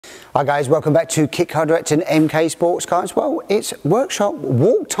Hi guys, welcome back to Kit Car Direct and MK Sportscars. Well, it's workshop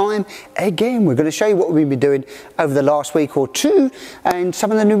walk time again. We're going to show you what we've been doing over the last week or two and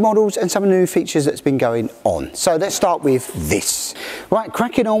some of the new models and some of the new features that's been going on. So let's start with this. Right,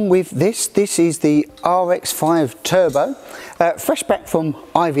 cracking on with this. This is the RX5 Turbo, fresh back from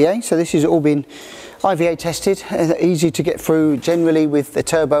IVA. So this has all been IVA tested, easy to get through generally with the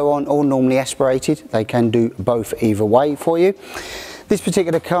turbo on or normally aspirated. They can do both either way for you. This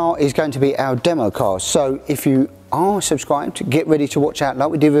particular car is going to be our demo car, so if you are subscribed, get ready to watch out like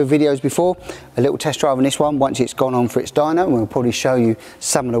we did with videos before. A little test drive on this one once it's gone on for its dyno, and we'll probably show you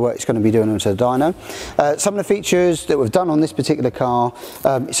some of the work it's going to be doing onto the dyno. Some of the features that we've done on this particular car,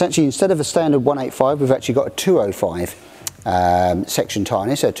 essentially instead of a standard 185 we've actually got a 205 section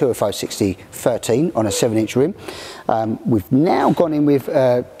tyre, so 205/60/13 on a 7-inch rim. We've now gone in with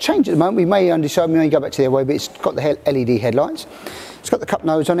change at the moment. We may undecide, we may go back to the other way, but it's got the LED headlights. It's got the cup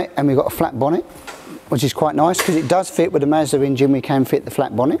nose on it, and we've got a flat bonnet, which is quite nice because it does fit with the Mazda engine. We can fit the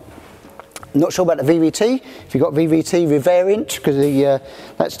flat bonnet. Not sure about the VVT. If you've got VVT variant, because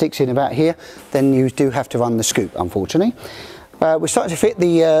that sticks in about here, then you do have to run the scoop, unfortunately. We're starting to fit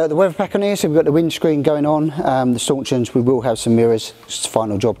the weather pack on here, so we've got the windscreen going on, the stanchions, we will have some mirrors. It's the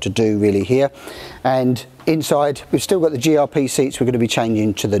final job to do really here. And inside, we've still got the GRP seats. We're going to be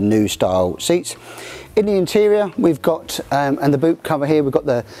changing to the new style seats. In the interior, we've got, and the boot cover here, we've got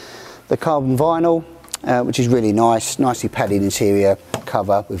the carbon vinyl, which is really nice, nicely padded interior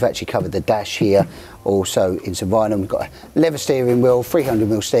cover. We've actually covered the dash here, also in some vinyl. We've got a leather steering wheel,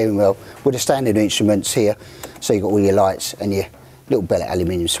 300mm steering wheel with the standard instruments here. So you've got all your lights and your little bellet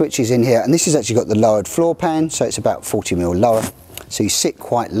aluminium switches in here. And this has actually got the lowered floor pan, so it's about 40mm lower. So you sit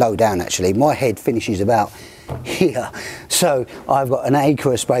quite low down actually. My head finishes about here, so I've got an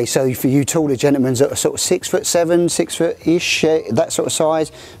acre of space. So for you taller gentlemen that are sort of 6'7", 6 foot-ish, that sort of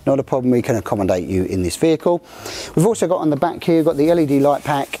size, not a problem. We can accommodate you in this vehicle. We've also got on the back here, we've got the LED light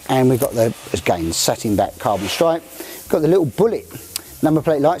pack, and we've got the, again, satin back carbon stripe. We've got the little bullet number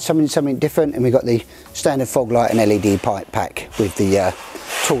plate light, something different, and we've got the standard fog light and LED pipe pack with the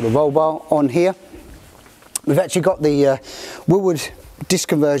taller roll bar on here. We've actually got the Willwood disc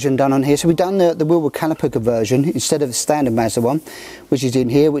conversion done on here, so we've done the Willwood caliper conversion instead of the standard Mazda one, which is in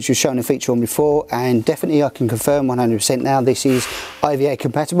here, which was shown a feature on before, and definitely I can confirm 100% now this is IVA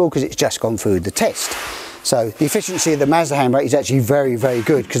compatible because it's just gone through the test. So the efficiency of the Mazda handbrake is actually very, very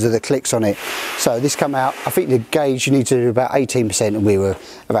good because of the clicks on it. So this come out, I think the gauge you need to do about 18% and we were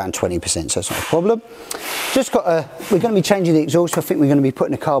around 20%, so it's not a problem. Just got we're going to be changing the exhaust. I think we're going to be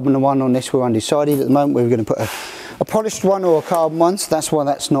putting a carbon one on this. We're undecided at the moment. We're going to put a polished one or a carbon one, so that's why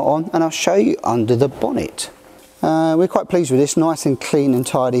that's not on. And I'll show you under the bonnet. We're quite pleased with this, nice and clean and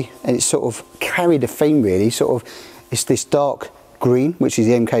tidy, and it's sort of carried a theme really, sort of, it's this dark green, which is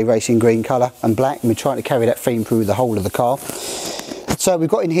the MK Racing green colour, and black, and we're trying to carry that theme through the whole of the car. So we've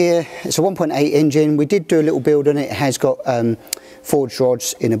got in here, it's a 1.8 engine. We did do a little build on it. It has got forged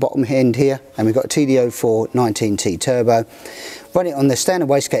rods in the bottom end here, and we've got a TD04 19T turbo. Run it on the standard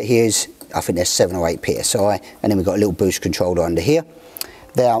wastegate here is, I think there's 7 or 8 PSI, and then we've got a little boost controller under here.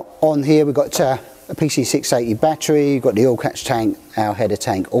 Now on here we've got a PC680 battery, you've got the oil catch tank, our header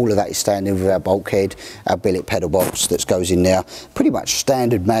tank, all of that is standard with our bulkhead, our billet pedal box that goes in there. Pretty much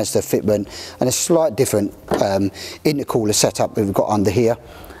standard Mazda fitment, and a slight different intercooler setup that we've got under here.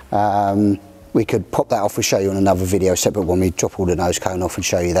 We could pop that off, we'll show you on another video separate when we drop all the nose cone off and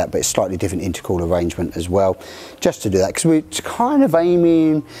show you that, but it's slightly different intercooler arrangement as well, just to do that, because we're kind of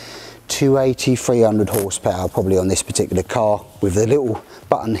aiming 280, 300 horsepower probably on this particular car with the little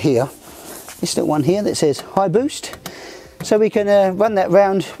button here. This little one here that says high boost, so we can run that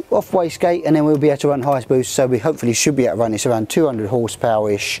round off wastegate, and then we'll be able to run highest boost, so we hopefully should be able to run this around 200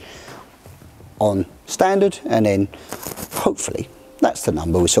 horsepower ish on standard, and then hopefully that's the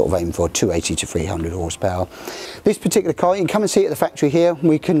number we're sort of aiming for, 280 to 300 horsepower. This particular car, you can come and see it at the factory here.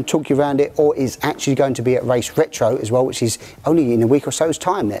 We can talk you around it, or is actually going to be at Race Retro as well, which is only in a week or so's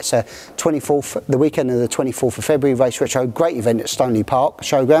time. That's the weekend of the 24th of February, Race Retro, great event at Stoneleigh Park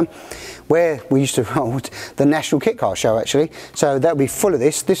Showground, where we used to hold the National Kit Car Show actually. So that'll be full of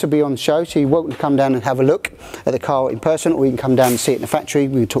this. This will be on show, so you're welcome to come down and have a look at the car in person, or you can come down and see it in the factory.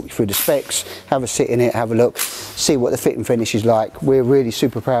 We'll talk you through the specs, have a sit in it, have a look, see what the fit and finish is like. We're really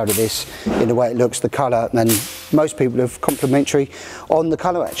super proud of this in the way it looks, the colour, and most people have complimentary on the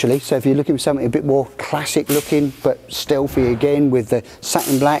colour actually. So if you're looking for something a bit more classic looking but stealthy again with the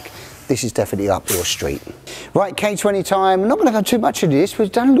satin black, this is definitely up your street. Right, K20 time. I'm not going to go too much into this. We've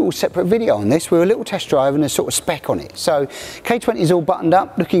done a little separate video on this. We're a little test drive and a sort of spec on it. So K20 is all buttoned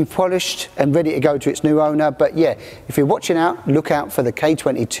up, looking polished and ready to go to its new owner. But yeah, if you're watching out, look out for the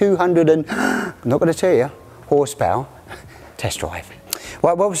K20 200 and, I'm not going to tell you, horsepower test drive.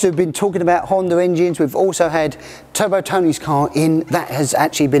 Right, well, obviously we've been talking about Honda engines. We've also had Turbo Tony's car in. That has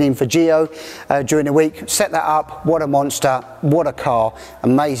actually been in for Geo during the week. Set that up. What a monster. What a car.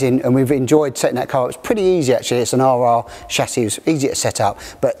 Amazing. And we've enjoyed setting that car. It's pretty easy, actually. It's an RR chassis. It's easy to set up.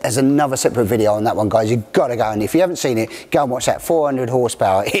 But there's another separate video on that one, guys. You've got to go. And if you haven't seen it, go and watch that. 400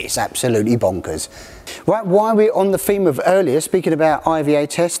 horsepower. It's absolutely bonkers. Right, while we're on the theme of earlier, speaking about IVA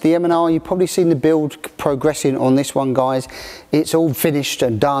tests, the MNR, you've probably seen the build progressing on this one, guys. It's all finished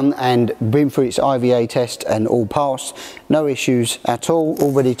and done and been through its IVA test and all passed. No issues at all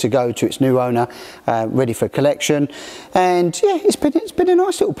ready to go to its new owner, ready for collection. And yeah, it's been a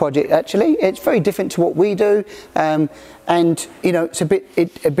nice little project, actually. It's very different to what we do. And you know, it's a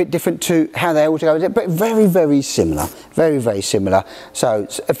bit different to how they all go, but very, very similar. Very, very similar. So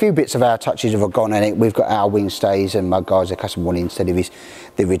a few bits of our touches have gone in it. We've got our wing stays and mud guards, a custom one instead of the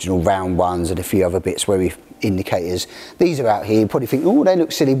original round ones, and a few other bits where we've indicators. These are out here. You probably think, oh, they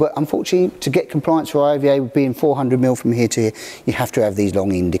look silly, but unfortunately, to get compliance for IVA, being 400mm from here to here, you have to have these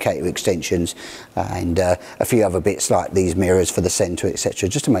long indicator extensions and a few other bits like these mirrors for the centre, etc.,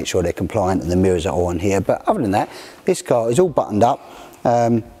 just to make sure they're compliant and the mirrors are all on here. But other than that, this car is all buttoned up.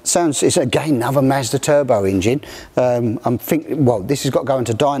 It's again another Mazda turbo engine. I'm thinking, well, this has got to go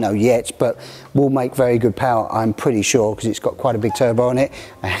into dyno yet, but will make very good power, I'm pretty sure, because it's got quite a big turbo on it,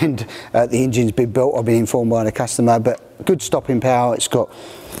 and the engine's been built, I've been informed by the customer, but good stopping power. It's got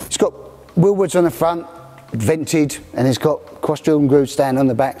wheelwoods on the front, vented, and it's got cross-drill and groove stand on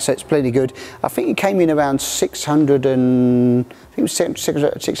the back, so it's plenty good. I think it came in around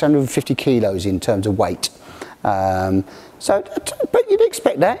 650 kilos in terms of weight. But you'd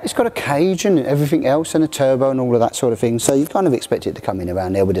expect that. It's got a cage and everything else and a turbo and all of that sort of thing, so you kind of expect it to come in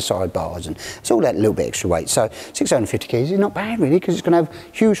around there with the sidebars, and it's all that little bit extra weight. So 650 kgs is not bad really, because it's going to have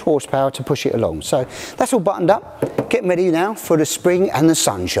huge horsepower to push it along. So that's all buttoned up. Getting ready now for the spring and the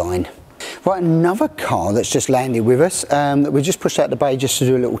sunshine. Right, another car that's just landed with us, that we just pushed out the bay just to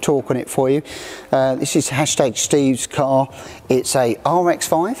do a little talk on it for you. This is #Steve's car. It's a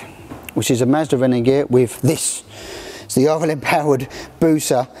RX-5, which is a Mazda Renegade with this. It's the RLM powered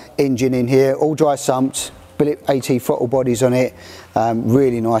Booster engine in here, all dry sumped, billet AT throttle bodies on it.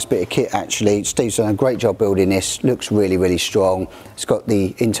 Really nice bit of kit, actually. Steve's done a great job building this. Looks really, really strong. It's got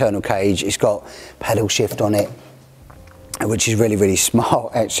the internal cage. It's got pedal shift on it, which is really, really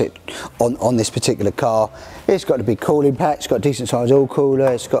smart actually on this particular car. It's got a big cooling pack. It's got a decent sized oil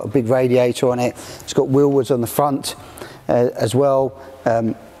cooler. It's got a big radiator on it. It's got wheelwoods on the front as well.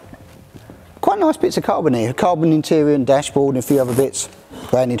 Quite nice bits of carbon here, carbon interior and dashboard and a few other bits,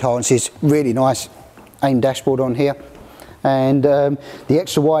 branded harnesses, really nice AIM dashboard on here. And the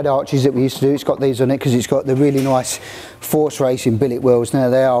extra wide arches that we used to do, it's got these on it because it's got the really nice Force Racing billet wheels. Now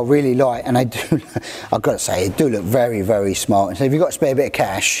they are really light and they do, I've got to say, they do look very, very smart. So if you've got a spare bit of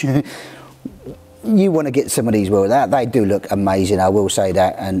cash, you want to get some of these wheels. They do look amazing, I will say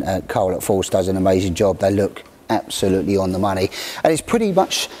that, and Carl at Force does an amazing job. They look absolutely on the money. And it's pretty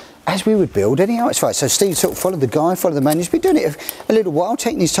much as we would build anyhow. It's right. So Steve sort of followed the guide, followed the manual. He's been doing it a little while,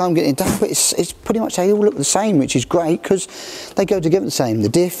 taking his time getting it done, but it's pretty much, they all look the same, which is great because they go together the same. The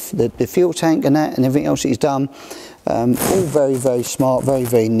diff, the fuel tank and that, and everything else that he's done. All very, very smart, very,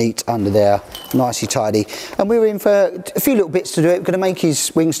 very neat under there, nicely tidy. And we're in for a few little bits to do it. We're going to make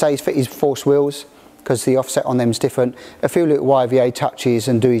his wing stays fit his Force wheels, because the offset on them is different. A few little YVA touches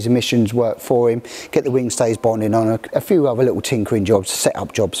and do his emissions work for him. Get the wing stays bonding on, a few other little tinkering jobs, set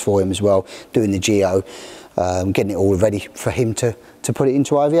up jobs for him as well, doing the Geo, getting it all ready for him to put it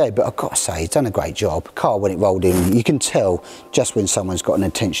into IVA. But I've got to say, he's done a great job. Car, when it rolled in, you can tell just when someone's got an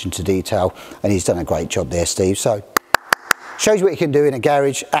attention to detail, and he's done a great job there, Steve. So, shows you what you can do in a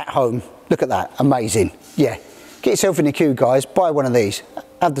garage, at home. Look at that, amazing. Yeah, get yourself in the queue, guys, buy one of these.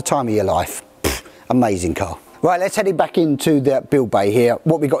 Have the time of your life. Amazing car. Right, let's head it back into the build bay here.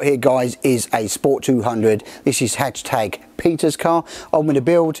 What we got here, guys, is a Sport 200. This is #Peter's car on with the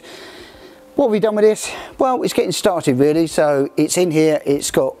build. What have we done with this? Well, it's getting started really. So it's in here.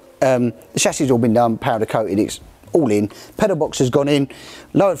 It's got the chassis has all been done, powder coated. It's all in. Pedal box has gone in.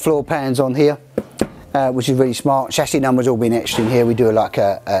 Lowered floor pans on here, which is really smart. Chassis numbers all been etched in here. We do like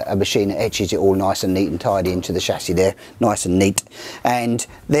a machine that etches it all nice and neat and tidy into the chassis there, nice and neat. And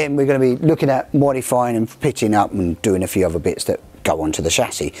then we're going to be looking at modifying and pitching up and doing a few other bits that go onto the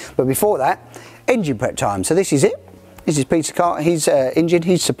chassis. But before that, engine prep time. So this is it. This is Peter Carter, his engine.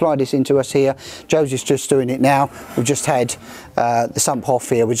 He's supplied this into us here. Joe's just doing it now. We've just had the sump off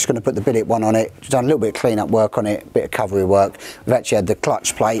here. We're just going to put the billet one on it. We've done a little bit of clean up work on it, a bit of covery work. We've actually had the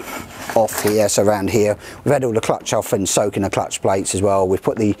clutch plate off here, so around here. We've had all the clutch off and soaking the clutch plates as well. We've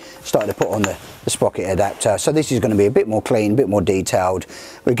started to put on the sprocket adapter. So this is going to be a bit more clean, a bit more detailed.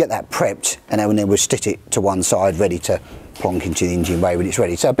 We'll get that prepped and then we'll stitch it to one side, ready to plonk into the engine bay when it's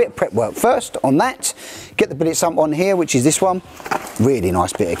ready. So a bit of prep work first on that. Get the billet sump on here, which is this one. Really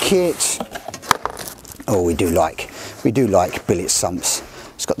nice bit of kit. Oh, we do like billet sumps.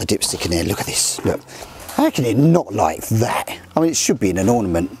 It's got the dipstick in there. Look at this. Look. How can it not like that? I mean, it should be in an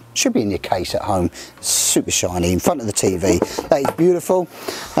ornament. Should be in your case at home. Super shiny in front of the TV. That is beautiful.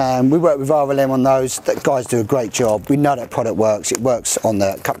 We work with RLM on those. The guys do a great job. We know that product works. It works on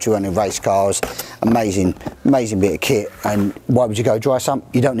the Cup 200 race cars. Amazing bit of kit. And why would you go dry sump?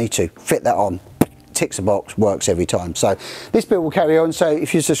 You don't need to. Fit that on. Ticks a box, works every time. So this build will carry on. So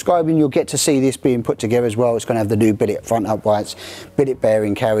if you're subscribing, you'll get to see this being put together as well. It's going to have the new billet front uprights, billet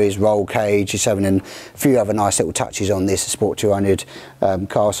bearing carriers, roll cage. It's having a few other nice little touches on this Sport 200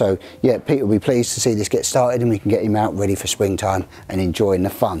 car. So yeah, Pete will be pleased to see this get started and we can get him out ready for springtime and enjoying the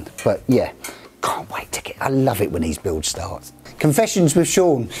fun. But yeah, can't wait to I love it when these builds start. Confessions with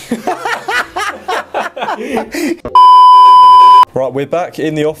Sean. Right, we're back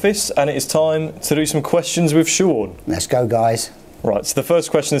in the office and it is time to do some questions with Sean. Let's go, guys. Right, so the first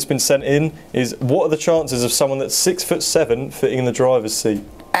question that's been sent in is, what are the chances of someone that's 6'7" fitting in the driver's seat?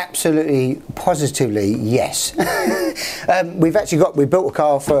 Absolutely, positively, yes. we built a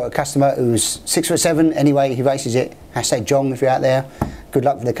car for a customer who's 6'7". Anyway, he races it. Hashtag John, if you're out there. Good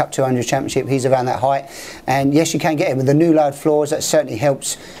luck for the Cup 200 Championship. He's around that height. And yes, you can get him with the new load floors. That certainly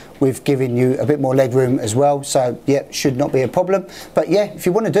helps with giving you a bit more leg room as well. So yeah, should not be a problem. But yeah, if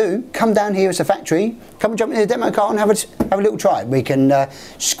you want to come down here as a factory, come and jump in the demo car and have a little try. We can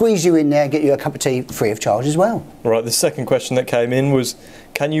squeeze you in there, get you a cup of tea free of charge as well. Right, the second question that came in was,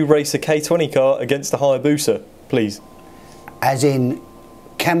 can you race a K20 car against a Hayabusa, please? As in,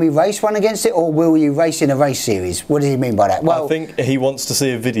 can we race one against it, or will you race in a race series? What does he mean by that? Well, I think he wants to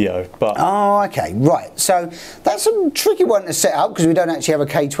see a video, but... Oh, okay, right. So that's a tricky one to set up because we don't actually have a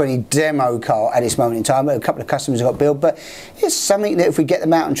K20 demo car at this moment in time. A couple of customers have got built, but it's something that if we get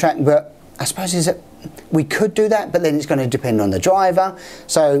them out on track, but I suppose is that we could do that, but then it's going to depend on the driver.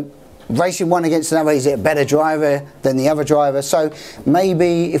 So racing one against another, is it a better driver than the other driver? So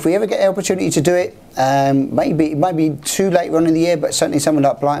maybe if we ever get the opportunity to do it, maybe it might be too late on in the year, but certainly someone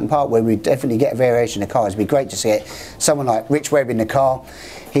like Brighton Park where we definitely get a variation of cars. It'd be great to see it. Someone like Rich Webb in the car.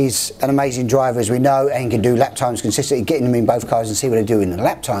 He's an amazing driver, as we know, and can do lap times consistently. Getting them in both cars and see what they do in the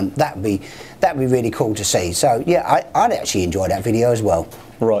lap time, that'd be really cool to see. So yeah, I'd actually enjoy that video as well.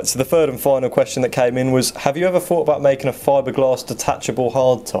 Right, so the third and final question that came in was, have you ever thought about making a fiberglass detachable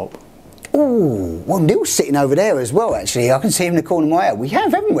hardtop? Oh, well, Neil's sitting over there as well, actually. I can see him in the corner of my eye. We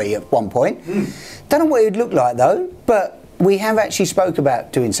have, haven't we, at one point? Don't know what it would look like, though, but we have actually spoke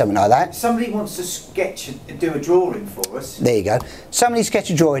about doing something like that. Somebody wants to sketch and do a drawing for us. There you go. Somebody sketch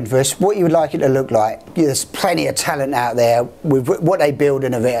a drawing for us, what you would like it to look like. Yeah, there's plenty of talent out there with what they build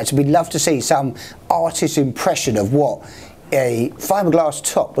in a bit. So we'd love to see some artist's impression of what a fiberglass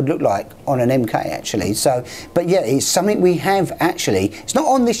top would look like on an MK, actually. So, but yeah, it's something we have actually. It's not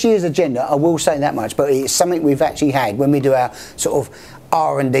on this year's agenda, I will say that much, but it's something we've actually had when we do our sort of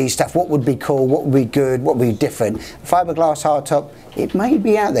R&D stuff. What would be cool? What would be good? What would be different? Fiberglass hardtop, it may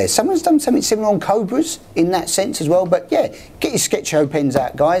be out there. Someone's done something similar on Cobras in that sense as well. But yeah, get your Sketcho pens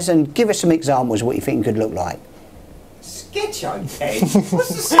out, guys, and give us some examples of what you think it could look like. Sketcho pens?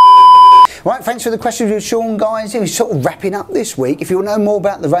 What's the Right, thanks for the questions with Sean, guys. We're sort of wrapping up this week. If you want to know more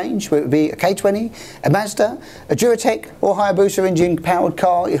about the range, whether it be a K20, a Mazda, a Duratec or Hayabusa engine powered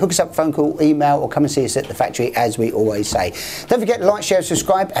car, you hook us up, phone call, email, or come and see us at the factory, as we always say. Don't forget to like, share,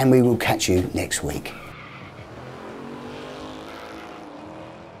 subscribe, and we will catch you next week.